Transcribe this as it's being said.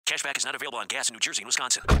Cashback is not available on gas in New Jersey and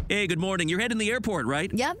Wisconsin. Hey, good morning. You're heading to the airport,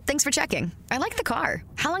 right? Yep, thanks for checking. I like the car.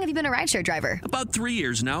 How long have you been a rideshare driver? About 3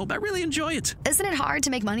 years now. I really enjoy it. Isn't it hard to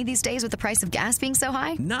make money these days with the price of gas being so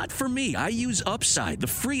high? Not for me. I use Upside, the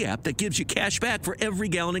free app that gives you cash back for every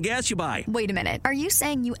gallon of gas you buy. Wait a minute. Are you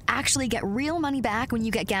saying you actually get real money back when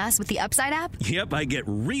you get gas with the Upside app? Yep, I get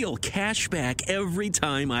real cash back every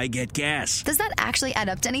time I get gas. Does that actually add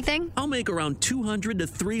up to anything? I'll make around $200 to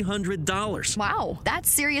 $300. Wow, that's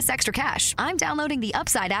serious extra cash. I'm downloading the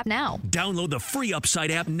Upside app now. Download the free Upside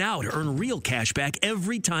app now to earn real cash back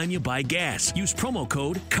every time you buy gas. Use promo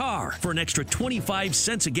code CAR for an extra 25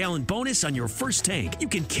 cents a gallon bonus on your first tank. You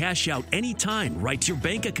can cash out anytime right to your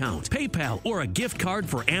bank account, PayPal, or a gift card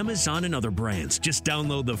for Amazon and other brands. Just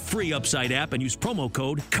download the free Upside app and use promo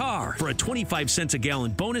code CAR for a 25 cents a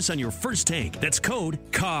gallon bonus on your first tank. That's code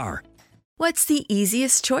CAR. What's the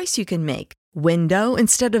easiest choice you can make? Window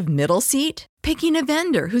instead of middle seat? Picking a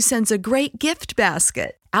vendor who sends a great gift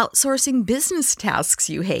basket? Outsourcing business tasks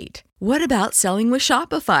you hate? What about selling with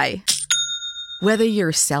Shopify? Whether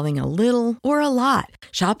you're selling a little or a lot,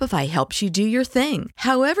 Shopify helps you do your thing,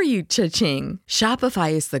 however you cha-ching.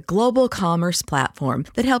 Shopify is the global commerce platform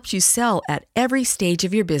that helps you sell at every stage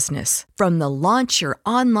of your business. From the launch your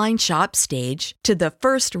online shop stage to the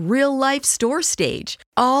first real-life store stage,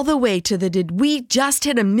 all the way to the did we just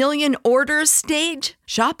hit 1 million orders stage.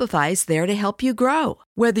 Shopify's there to help you grow.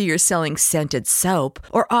 Whether you're selling scented soap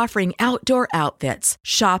or offering outdoor outfits,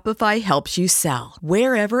 Shopify helps you sell.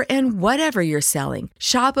 Wherever and whatever you're selling,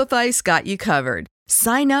 Shopify's got you covered.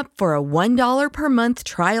 Sign up for a $1 per month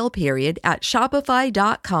trial period at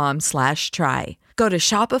shopify.com/try. Go to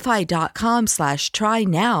shopify.com/try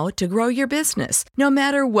now to grow your business, no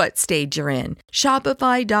matter what stage you're in.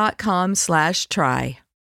 Shopify.com/try.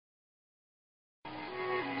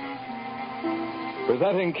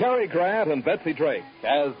 Presenting Cary Grant and Betsy Drake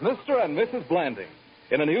as Mr. and Mrs. Blanding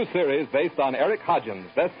in a new series based on Eric Hodgins'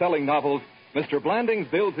 best-selling novels, Mr. Blandings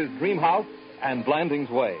Builds His Dream House and Blanding's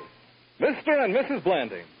Way. Mr. and Mrs.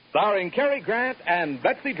 Blanding, starring Cary Grant and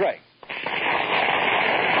Betsy Drake.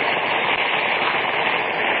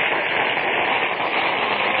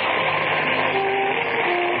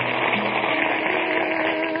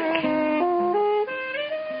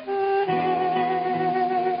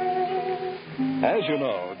 As you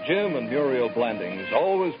know, Jim and Muriel Blandings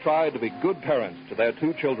always tried to be good parents to their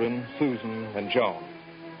two children, Susan and Joan.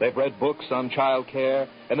 They've read books on child care,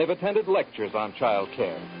 and they've attended lectures on child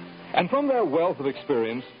care. And from their wealth of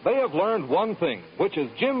experience, they have learned one thing, which, as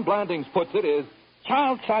Jim Blandings puts it, is...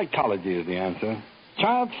 Child psychology is the answer.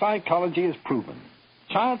 Child psychology is proven.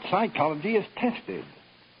 Child psychology is tested.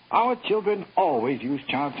 Our children always use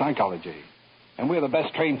child psychology. And we're the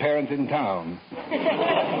best trained parents in town.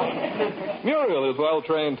 Muriel is well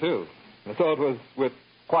trained, too. And so it was with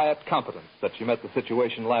quiet competence that she met the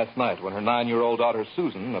situation last night when her 9-year-old daughter,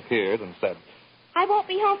 Susan, appeared and said, I won't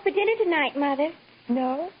be home for dinner tonight, Mother.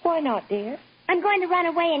 No? Why not, dear? I'm going to run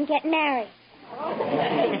away and get married.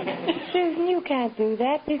 Susan, you can't do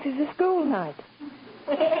that. This is a school night.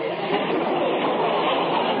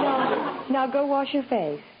 Now go wash your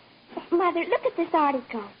face. Mother, look at this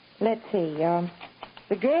article. Let's see.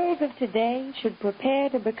 The girls of today should prepare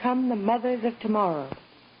to become the mothers of tomorrow.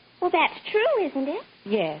 Well, that's true, isn't it?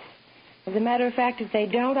 Yes. As a matter of fact, if they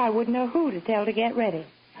don't, I wouldn't know who to tell to get ready.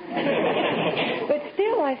 But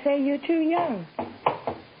still, I say you're too young.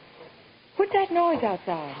 What's that noise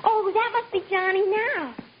outside? Oh, that must be Johnny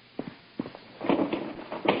now.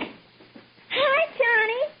 Hi,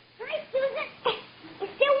 Johnny. Hi, Susan. You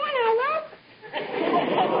still want to elope?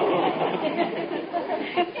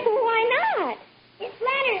 Why not? This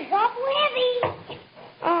ladder's awful heavy.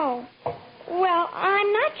 Oh. Well,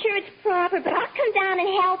 I'm not sure it's proper, but I'll come down and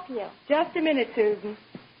help you. Just a minute, Susan.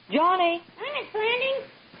 Johnny. Hi, Miss Blanding.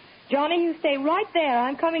 Johnny, you stay right there.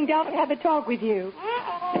 I'm coming down to have a talk with you.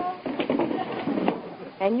 Uh-oh.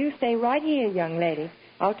 And you stay right here, young lady.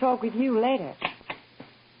 I'll talk with you later.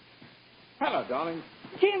 Hello, darling.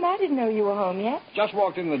 Jim, I didn't know you were home yet. Just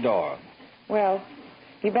walked in the door. Well,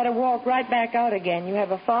 you better walk right back out again. You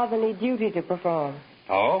have a fatherly duty to perform.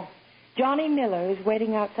 Oh? Johnny Miller is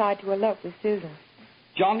waiting outside to elope with Susan.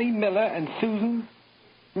 Johnny Miller and Susan?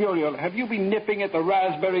 Muriel, have you been nipping at the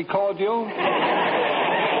raspberry cordial?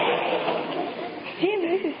 Jim,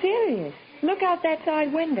 this is serious. Look out that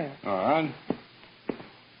side window. All right.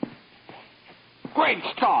 Great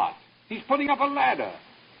Scott! He's putting up a ladder.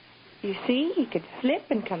 You see, he could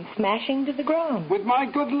slip and come smashing to the ground. With my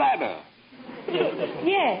good ladder.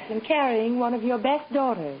 Yes, and carrying one of your best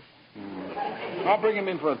daughters. I'll bring him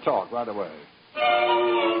in for a talk right away.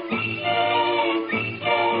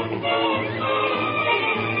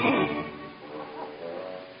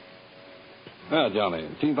 Well, Johnny,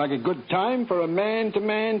 it seems like a good time for a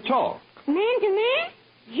man-to-man talk. Man to man?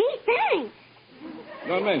 Gee, thanks.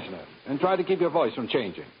 Don't mention it. And try to keep your voice from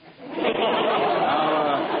changing.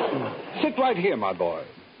 Now, sit right here, my boy.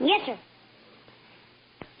 Yes, sir.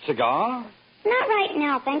 Cigar? Not right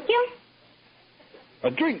now, thank you. A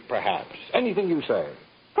drink, perhaps. Anything you say.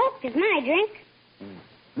 Coke is my drink.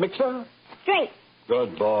 Mixer? Straight.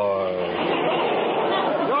 Good boy.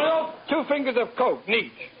 No, 2 fingers of Coke,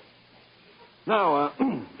 neat. Now,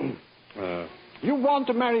 you want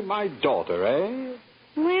to marry my daughter, eh?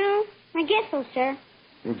 Well, I guess so, sir.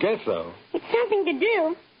 You guess so? It's something to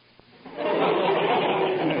do.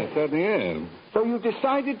 Yeah, it certainly is. So you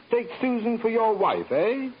decided to take Susan for your wife,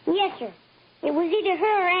 eh? Yes, sir. It was either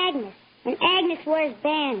her or Agnes. And Agnes wears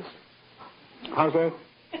bands. How's that?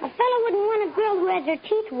 A fellow wouldn't want a girl who has her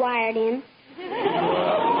teeth wired in.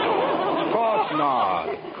 Of course not.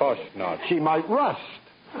 Of course not. She might rust.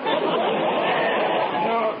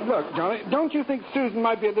 Now, look, Johnny, don't you think Susan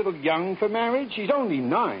might be a little young for marriage? She's only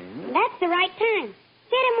 9. That's the right time.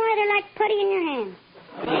 Get them while they're like putty in your hand.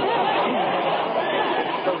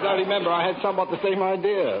 Because I remember I had somewhat the same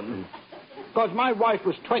idea. Because my wife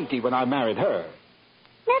was 20 when I married her.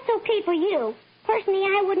 That's okay for you. Personally,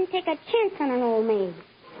 I wouldn't take a chance on an old maid.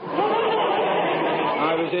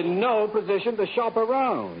 I was in no position to shop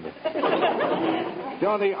around.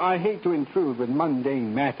 Johnny, I hate to intrude with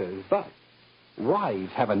mundane matters, but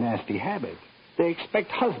wives have a nasty habit. They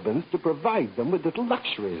expect husbands to provide them with little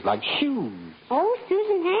luxuries like shoes. Oh,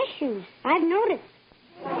 Susan has shoes. I've noticed.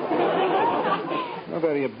 Not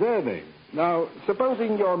very observing. Now,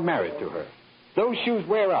 supposing you're married to her. Those shoes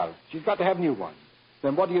wear out. She's got to have new ones.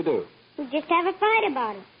 Then what do? We just have a fight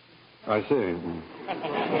about it. I see.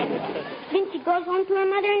 Then she goes home to her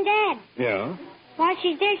mother and dad. Yeah? While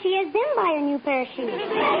she's there, she has them buy a new pair of shoes.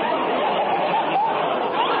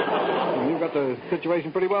 You've got the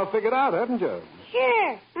situation pretty well figured out, haven't you?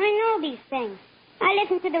 Sure. I know these things. I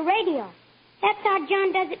listen to the radio. That's how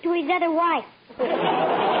John does it to his other wife.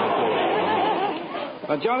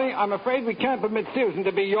 Now, Johnny, I'm afraid we can't permit Susan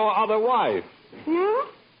to be your other wife. No?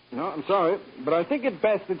 No, I'm sorry, but I think it's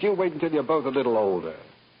best that you wait until you're both a little older.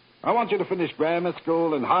 I want you to finish grammar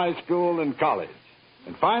school and high school and college.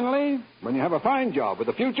 And finally, when you have a fine job with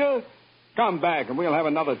a future, come back and we'll have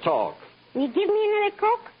another talk. Will you give me another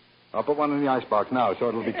Coke? I'll put one in the icebox now so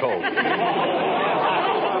it'll be cold. Okay,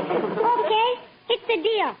 it's the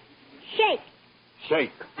deal. Shake.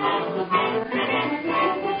 Shake.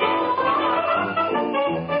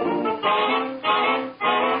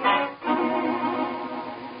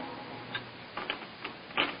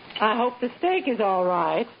 I hope the steak is all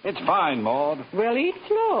right. It's fine, Maud. Well, eat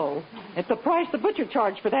slow. At the price the butcher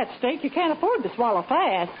charged for that steak, you can't afford to swallow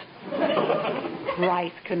fast.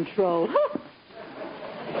 Price control.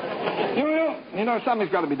 You know,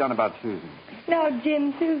 something's got to be done about Susan. No,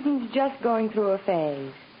 Jim, Susan's just going through a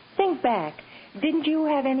phase. Think back. Didn't you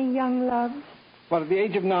have any young loves? What, at the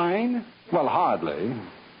age of 9? Well, hardly.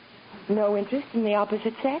 No interest in the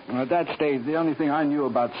opposite sex? Well, at that stage, the only thing I knew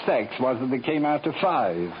about sex was that they came after 5. Well,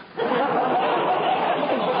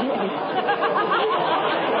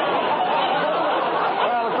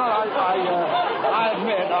 of course, I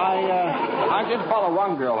admit, I did follow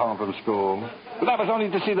one girl home from school. But that was only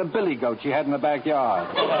to see the billy goat she had in the backyard.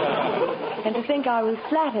 And to think I was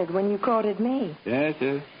flattered when you courted me. Yes,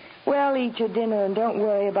 yes. Well, eat your dinner and don't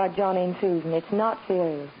worry about Johnny and Susan. It's not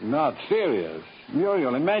serious. Not serious?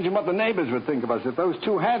 Muriel, imagine what the neighbors would think of us if those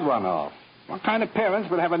two had run off. What kind of parents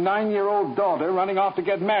would have a 9-year-old daughter running off to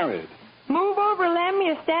get married? Move over, Lem.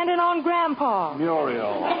 You're standing on Grandpa.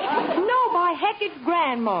 Muriel. No, by heck, it's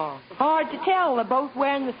Grandma. Hard to tell. They're both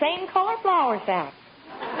wearing the same color flour sacks.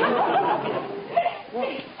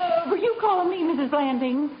 Were you calling me, Mrs.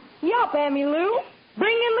 Blandings? Yup, Emmy Lou.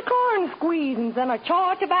 Bring in the corn squeezins and a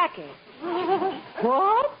chaw of tobacco.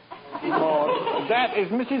 What? Oh, that is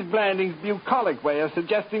Mrs. Blanding's bucolic way of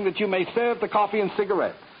suggesting that you may serve the coffee and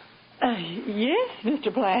cigarettes. Yes, Mr.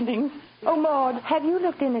 Blandings. Oh, Maud, have you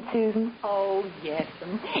looked in at Susan? Oh, yes.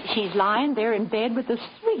 She's lying there in bed with the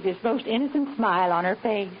sweetest, most innocent smile on her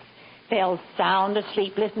face. Fell sound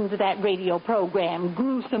asleep listening to that radio program,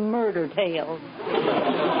 Gruesome Murder Tales.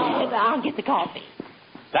 I'll get the coffee.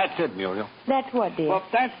 That's it, Muriel. That's what, dear? Well,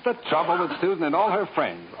 that's the trouble with Susan and all her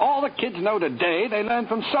friends. All the kids know today they learn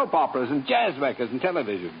from soap operas and jazz records and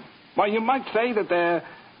television. Why, you might say that their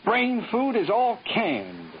brain food is all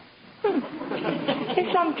canned.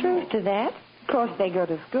 There's some truth to that. Of course, they go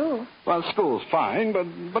to school. Well, school's fine,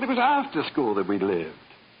 but it was after school that we lived.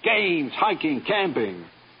 Games, hiking, camping.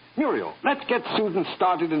 Muriel, let's get Susan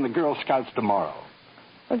started in the Girl Scouts tomorrow.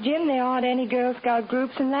 Well, Jim, there aren't any Girl Scout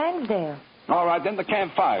groups in Lansdale. All right, then the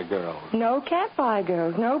Campfire Girls. No Campfire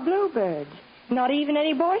Girls, no Bluebirds, not even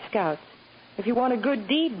any Boy Scouts. If you want a good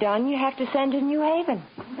deed done, you have to send to New Haven.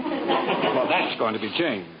 Well, that's going to be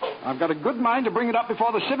changed. I've got a good mind to bring it up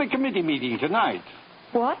before the Civic Committee meeting tonight.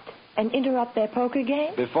 What? And interrupt their poker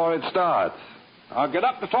game? Before it starts. I'll get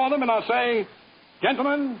up before them and I'll say,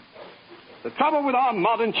 Gentlemen, the trouble with our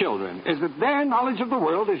modern children is that their knowledge of the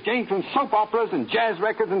world is gained from soap operas and jazz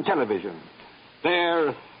records and television.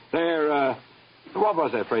 What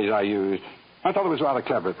was that phrase I used? I thought it was rather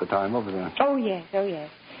clever at the time. What was that? Oh, yes.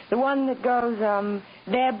 The one that goes,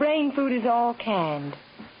 their brain food is all canned.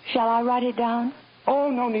 Shall I write it down?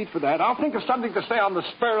 Oh, no need for that. I'll think of something to say on the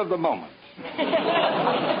spur of the moment.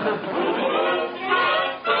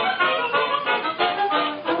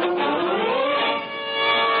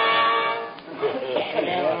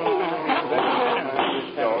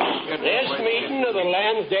 This meeting of the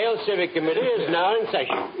Lansdale Civic Committee is now in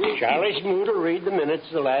session. Charlie Smoot will read the minutes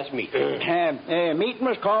of the last meeting. Meeting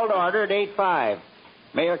was called to order at 8:05.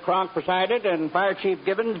 Mayor Cronk presided, and Fire Chief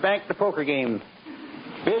Gibbons banked the poker game.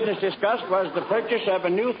 Business discussed was the purchase of a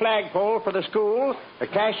new flagpole for the school, a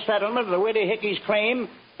cash settlement of the Widdy Hickey's claim,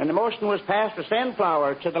 and the motion was passed to send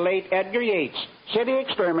flour to the late Edgar Yates, city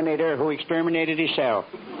exterminator who exterminated himself.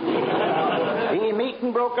 The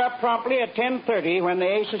meeting broke up promptly at 10:30 when the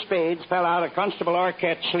ace of spades fell out of Constable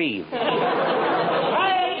Arquette's sleeve.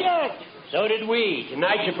 I did. So did we.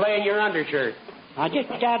 Tonight you play in your undershirt. I just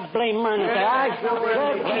got blame money. Order.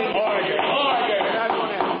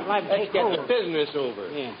 Let's get the business over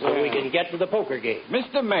so we can get to the poker game.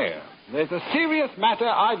 Mr. Mayor, there's a serious matter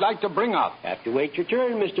I'd like to bring up. Have to wait your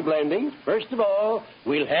turn, Mr. Blanding. First of all,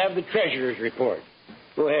 we'll have the treasurer's report.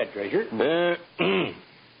 Go ahead, treasurer.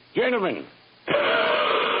 Gentlemen,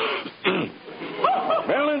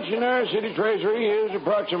 balance in our city treasury is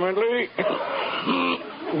approximately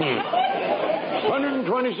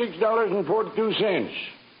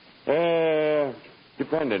 $126.42.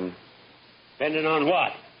 Depending. Depending on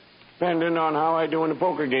what? Depending on how I do in the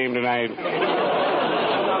poker game tonight.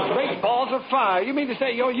 Great balls of fire. You mean to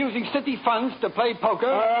say you're using city funds to play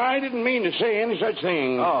poker? I didn't mean to say any such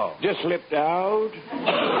thing. Oh. Just slipped out.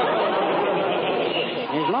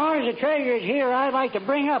 As long as the treasurer's here, I'd like to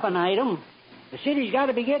bring up an item. The city's got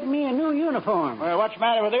to be getting me a new uniform. Well, what's the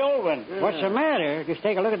matter with the old one? What's the matter? Just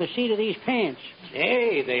take a look at the seat of these pants.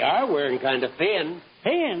 Hey, they are wearing kind of thin.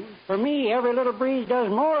 Thin? For me, every little breeze does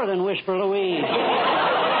more than whisper Louise. All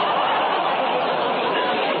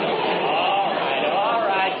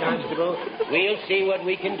right, Constable. We'll see what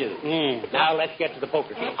we can do. Now let's get to the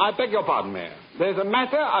poker game. I beg your pardon, Mayor. There's a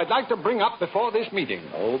matter I'd like to bring up before this meeting.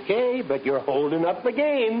 Okay, but you're holding up the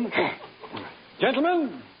game.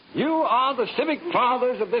 Gentlemen, you are the civic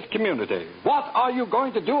fathers of this community. What are you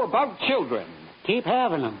going to do about children? Keep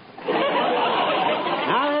having them.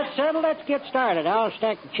 Now that's settled. Let's get started. I'll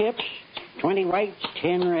stack the chips. 20 whites,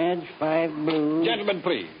 10 reds, 5 blues. Gentlemen,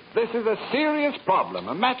 please. This is a serious problem,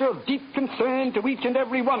 a matter of deep concern to each and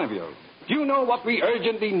every one of you. Do you know what we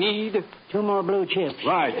urgently need? 2 more blue chips.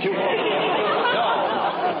 Right, 2 more.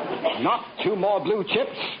 No, not 2 more blue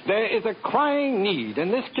chips. There is a crying need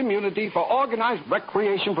in this community for organized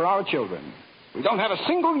recreation for our children. We don't have a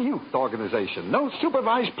single youth organization, no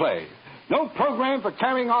supervised play, no program for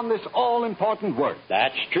carrying on this all-important work.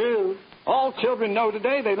 That's true. All children know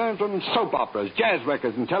today they learn from soap operas, jazz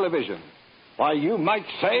records, and television. Why, you might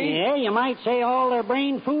say... Yeah, you might say all their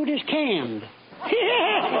brain food is canned. Yeah,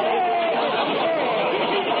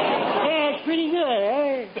 it's pretty good,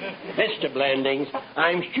 eh? Mr. Blandings,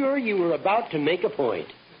 I'm sure you were about to make a point.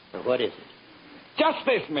 Now, what is it? Just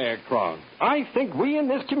this, Mayor Cronk. I think we in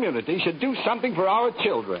this community should do something for our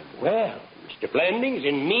children. Well, Mr. Blandings,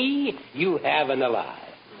 in me, you have an ally.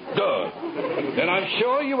 Good. Then I'm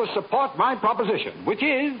sure you will support my proposition, which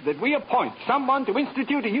is that we appoint someone to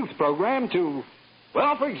institute a youth program to,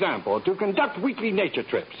 well, for example, to conduct weekly nature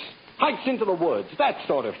trips, hikes into the woods, that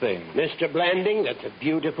sort of thing. Mr. Blanding, that's a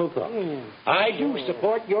beautiful thought. I do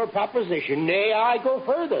support your proposition. Nay, I go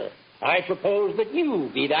further. I propose that you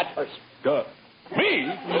be that person. Good. Me?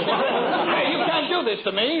 Hey, you can't do this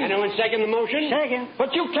to me. Anyone second the motion? Second.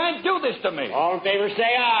 But you can't do this to me. All in favor,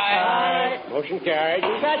 say aye. Aye. Motion carried.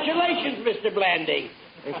 Congratulations, Mr. Blanding.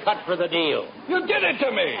 And cut for the deal. You did it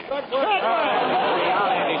to me. Cut.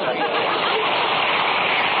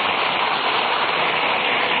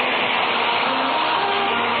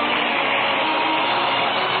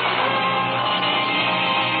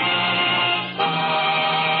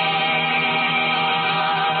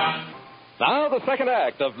 Now the second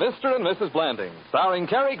act of Mr. and Mrs. Blanding, starring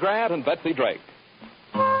Cary Grant and Betsy Drake.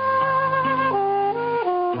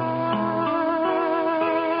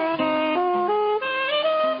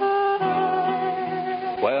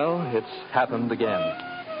 it's happened again.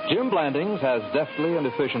 Jim Blandings has deftly and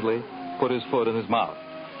efficiently put his foot in his mouth.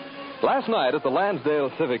 Last night at the Lansdale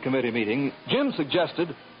Civic Committee meeting, Jim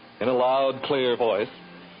suggested, in a loud, clear voice,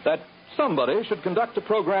 that somebody should conduct a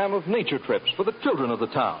program of nature trips for the children of the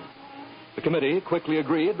town. The committee quickly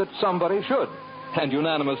agreed that somebody should, and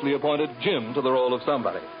unanimously appointed Jim to the role of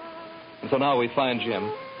somebody. And so now we find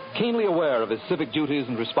Jim, keenly aware of his civic duties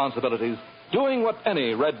and responsibilities, doing what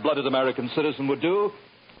any red-blooded American citizen would do,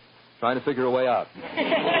 trying to figure a way out.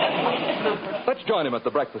 Let's join him at the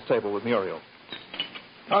breakfast table with Muriel.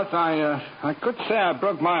 But I could say I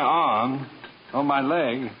broke my arm or my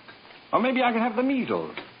leg. Or maybe I could have the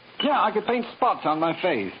measles. Yeah, I could paint spots on my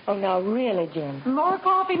face. Oh, now, really, Jim? More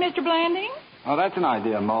coffee, Mr. Blandings? Oh, that's an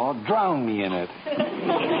idea, Ma. Drown me in it.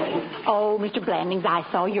 Oh, Mr. Blandings, I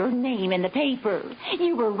saw your name in the paper.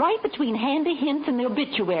 You were right between handy hints and the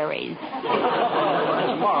obituaries.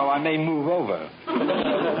 Tomorrow I may move over.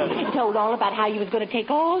 Told all about how you was going to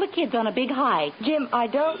take all the kids on a big hike. Jim, I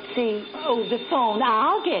don't see... Oh, the phone.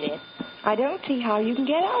 I'll get it. I don't see how you can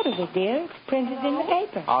get out of it, dear. It's printed in the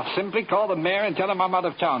paper. I'll simply call the mayor and tell him I'm out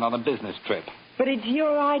of town on a business trip. But it's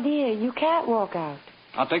your idea. You can't walk out.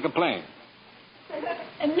 I'll take a plane.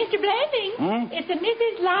 Mr. Blandings, it's a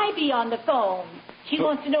Mrs. Libby on the phone. She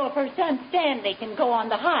wants to know if her son Stanley can go on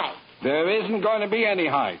the hike. There isn't going to be any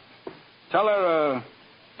hike. Tell her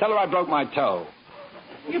I broke my toe.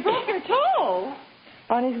 You broke your toe?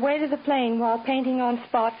 On his way to the plane while painting on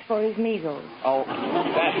spots for his measles. Oh,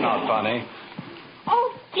 that's not funny.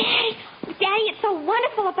 Oh, Daddy, it's so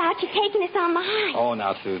wonderful about you taking us on the hike. Oh,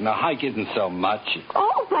 now, Susan, a hike isn't so much.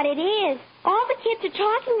 Oh, but it is. All the kids are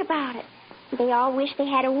talking about it. They all wish they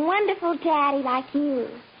had a wonderful daddy like you.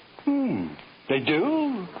 They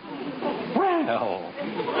do? Well.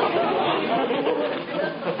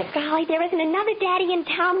 Golly, there isn't another daddy in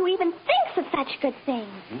town who even thinks of such good things.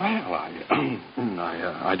 Well,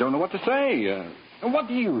 I don't know what to say. What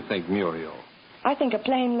do you think, Muriel? I think a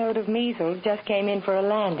plane load of measles just came in for a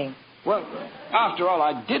landing. Well, after all,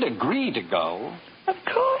 I did agree to go. Of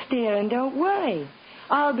course, dear, and don't worry.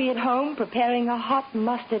 I'll be at home preparing a hot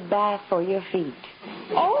mustard bath for your feet.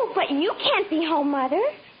 Oh, but you can't be home, Mother.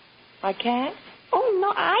 I can't? Oh,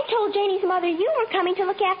 no, I told Janie's mother you were coming to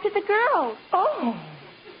look after the girls. Oh.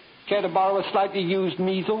 Care to borrow a slightly used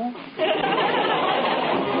measle?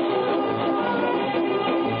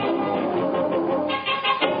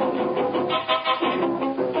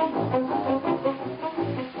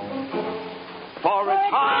 For it's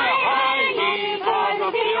high, high, heave on the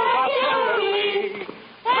field of Galilee.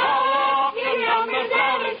 How often young and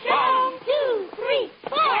valiant show. 1, 2, 3,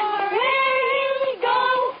 4. Where you go,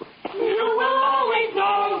 you will always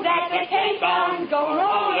know that the caissons go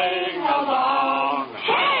rolling along.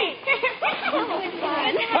 Hey!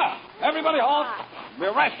 Everybody halt.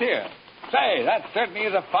 We'll rest here. Say, that certainly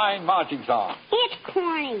is a fine marching song. It's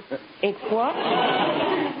corny. It's what?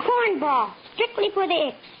 Cornball. Strictly for the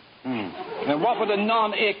icks. And what would a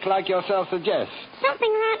non-ick like yourself suggest?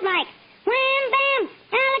 Something hot like, wham, bam,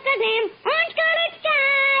 alakazam, orange-colored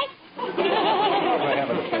sky. For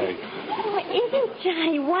heaven's sake. Oh, isn't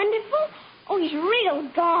Johnny wonderful? Oh, he's real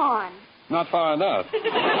gone. Not far enough.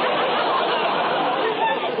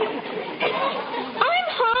 I'm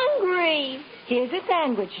hungry. Here's a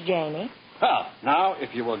sandwich, Janie. Well, now,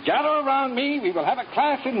 if you will gather around me, we will have a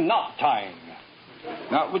class in knot tying.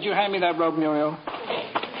 Now, would you hand me that rope, Muriel?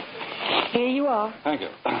 Here you are. Thank you.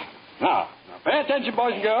 Now, pay attention,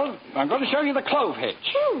 boys and girls. I'm going to show you the clove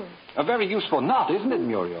hitch. A very useful knot, isn't it,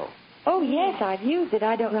 Muriel? Oh, yes, I've used it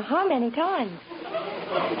I don't know how many times.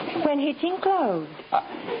 When hitching clothes.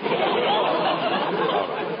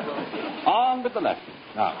 On with the lesson.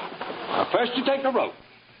 Now, first you take the rope.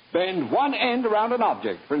 Bend one end around an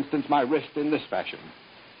object, for instance, my wrist in this fashion.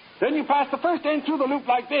 Then you pass the first end through the loop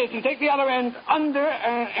like this and take the other end under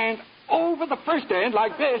and over the first end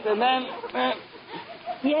like this, and then...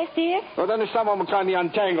 Yes, dear? Well, then if someone will kindly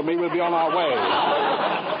untangle me, we'll be on our way.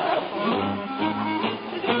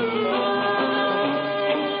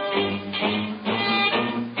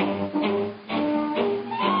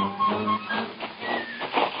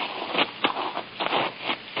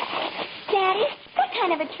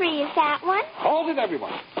 Of a tree is that one? Hold it,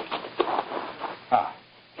 everyone.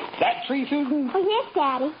 That tree, Susan? Oh, yes,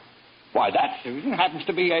 Daddy. Why, that, Susan, happens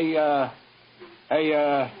to be a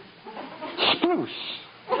spruce.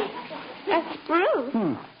 A spruce?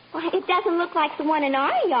 Well, it doesn't look like the one in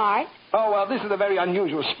our yard. Oh, well, this is a very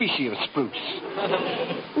unusual species of spruce.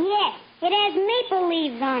 Yes, it has maple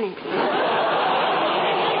leaves on it.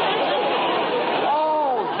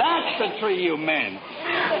 Oh, that's the tree you meant.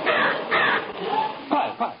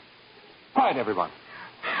 Quiet, everyone.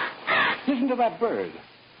 Listen to that bird.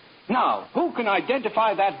 Now, who can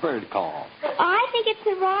identify that bird call? I think it's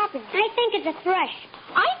a robin. I think it's a thrush.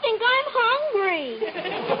 I think I'm hungry.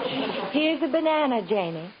 Here's a banana,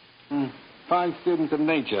 Janie. Fine student of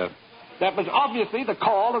nature. That was obviously the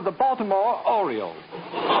call of the Baltimore Orioles. Hey,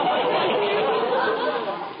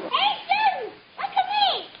 students, look at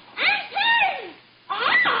me. I'm turned.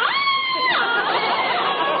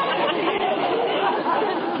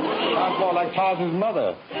 Sounds more like Tarzan's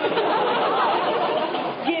mother.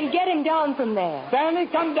 Jim, get him down from there. Stanley,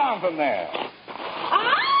 come down from there.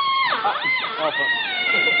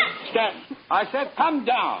 Stan, I said come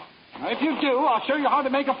down. Now, if you do, I'll show you how to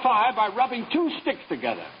make a fire by rubbing 2 sticks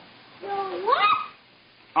together. What?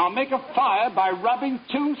 I'll make a fire by rubbing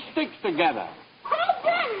 2 sticks together. Hold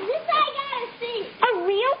on. This I gotta see. A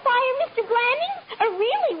real fire, Mr. Blanding? A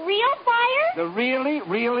really real fire? The really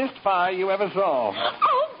realest fire you ever saw.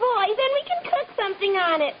 Oh, boy. Then we can cook something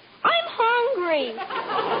on it. I'm hungry.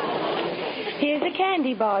 Here's a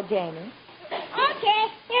candy bar, Janie. Okay,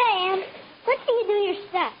 here I am. Let's see you do your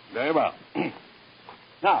stuff. Very well.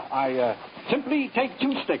 Now, I simply take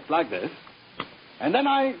 2 sticks like this, and then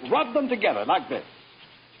I rub them together like this.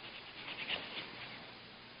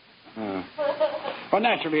 Well,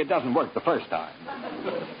 naturally, it doesn't work the first time.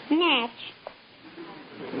 Natch.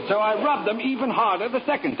 So I rub them even harder the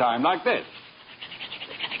second time, like this.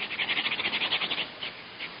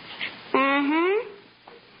 Uh-huh.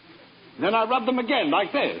 Then I rub them again,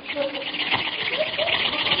 like this.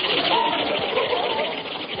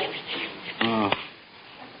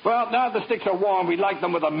 Well, now the sticks are warm, we light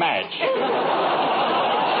them with a match.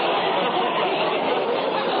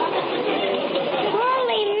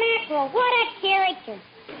 Holy mackerel, what a character.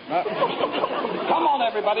 Come on,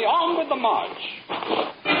 everybody, on with the march.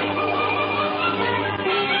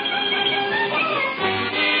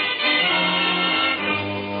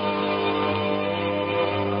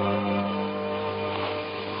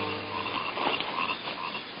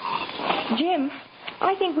 Jim,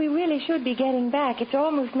 I think we really should be getting back. It's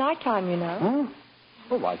almost nighttime, you know.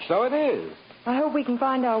 Well, right, so it is. I hope we can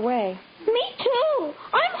find our way. Me too.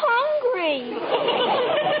 I'm hungry.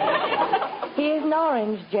 Here's an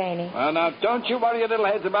orange, Janie. Well, now, don't you worry your little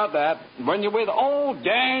heads about that. When you're with old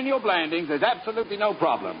Daniel Blandings, there's absolutely no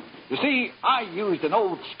problem. You see, I used an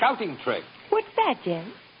old scouting trick. What's that,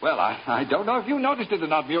 Jim? Well, I don't know if you noticed it or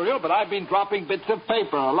not, Muriel, but I've been dropping bits of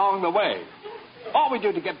paper along the way. All we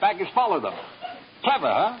do to get back is follow them.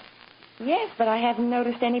 Clever, huh? Yes, but I haven't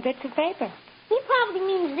noticed any bits of paper. He probably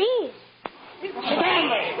means these.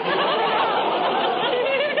 Stanley!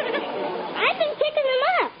 I've been picking them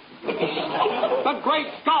up. But great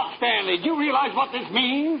Scott, Stanley, do you realize what this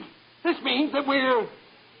means? This means that we're...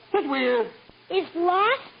 Is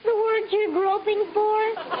lost the word you're groping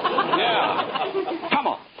for? Yeah. Come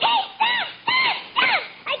on. Hey, stop!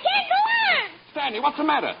 I can't go on! Stanley, what's the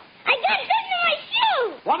matter? I got something in my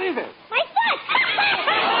shoe! What is it? My foot!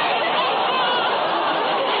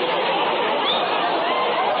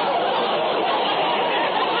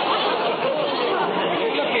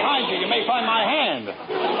 Look behind you. You may find my hand.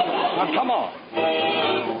 Now, come on.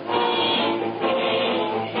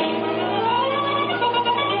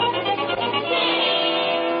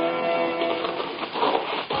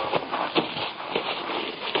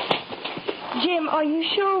 Jim, are you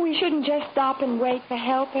sure we shouldn't just stop and wait for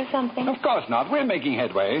help or something? Of course not. We're making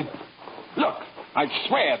headway. Look, I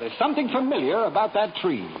swear there's something familiar about that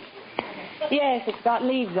tree. Yes, it's got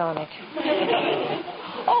leaves on it.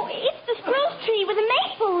 Oh, it's the spruce tree with the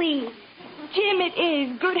maple leaves. Jim, it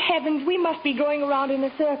is. Good heavens, we must be going around in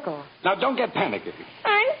a circle. Now, don't get panicky.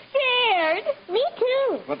 I'm scared. Me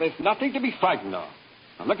too. But there's nothing to be frightened of.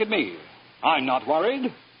 Now, look at me. I'm not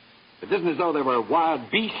worried. It isn't as though there were wild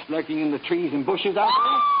beasts lurking in the trees and bushes out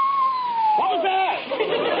there. What was that?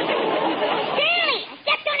 Stanley, I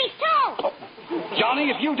stepped on his toe. Oh, Johnny,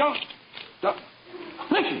 if you don't...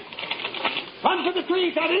 Listen. Run to the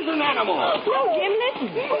trees. That is an animal. No, Jim, listen.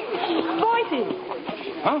 Voices.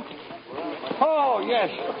 Huh? Oh, yes.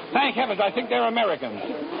 Thank heavens, I think they're Americans.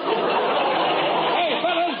 Hey,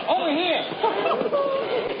 fellas, over here.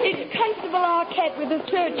 It's Constable Arquette with the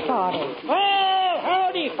search party. Well,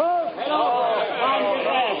 howdy, folks. Hello.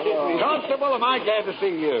 Constable, am I glad to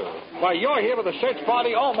see you. Why, you're here with a search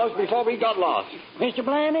party almost before we got lost. Mr.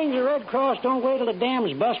 Blandings, the Red Cross don't wait till the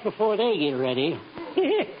dams bust before they get ready.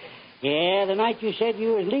 Yeah, the night you said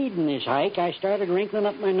you was leading this hike, I started wrinkling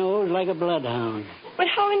up my nose like a bloodhound. But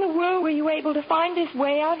how in the world were you able to find this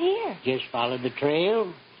way out here? Just followed the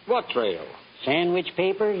trail. What trail? Sandwich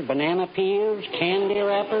papers, banana peels, candy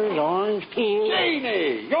wrappers, orange peels.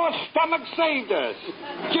 Janie, your stomach saved us.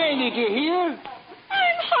 Janie, do you hear?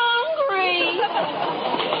 I'm hungry. Hurry.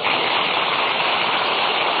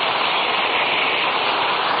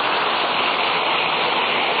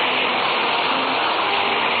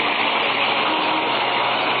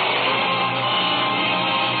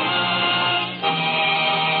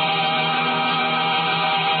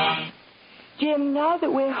 Jim, now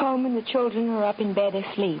that we're home and the children are up in bed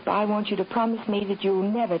asleep, I want you to promise me that you'll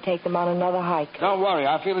never take them on another hike. Don't worry.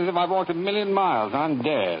 I feel as if I've walked 1,000,000 miles. I'm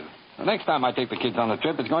dead. The next time I take the kids on a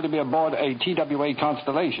trip, it's going to be aboard a TWA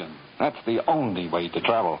Constellation. That's the only way to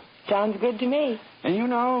travel. Sounds good to me. And you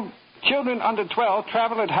know, children under 12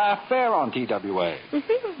 travel at half fare on TWA.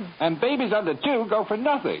 And babies under 2 go for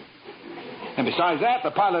nothing. And besides that,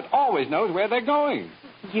 the pilot always knows where they're going.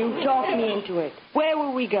 You talked me into it. Where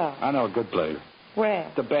will we go? I know a good place. Where?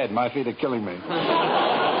 To bed. My feet are killing me.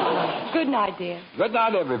 Good night, dear. Good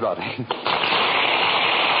night, everybody.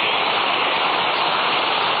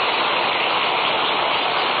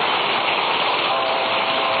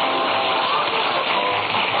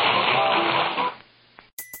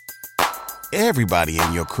 Everybody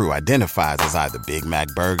in your crew identifies as either Big Mac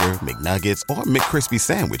Burger, McNuggets, or McCrispy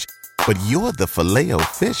Sandwich. But you're the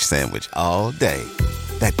Filet-O-Fish Sandwich all day.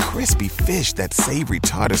 That crispy fish, that savory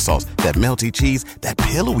tartar sauce, that melty cheese, that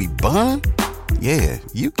pillowy bun. Yeah,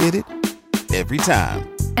 you get it. Every time.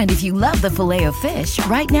 And if you love the Filet-O-Fish,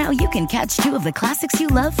 right now you can catch 2 of the classics you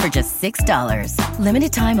love for just $6.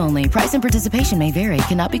 Limited time only. Price and participation may vary.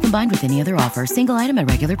 Cannot be combined with any other offer. Single item at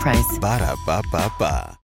regular price. Ba-da-ba-ba-ba.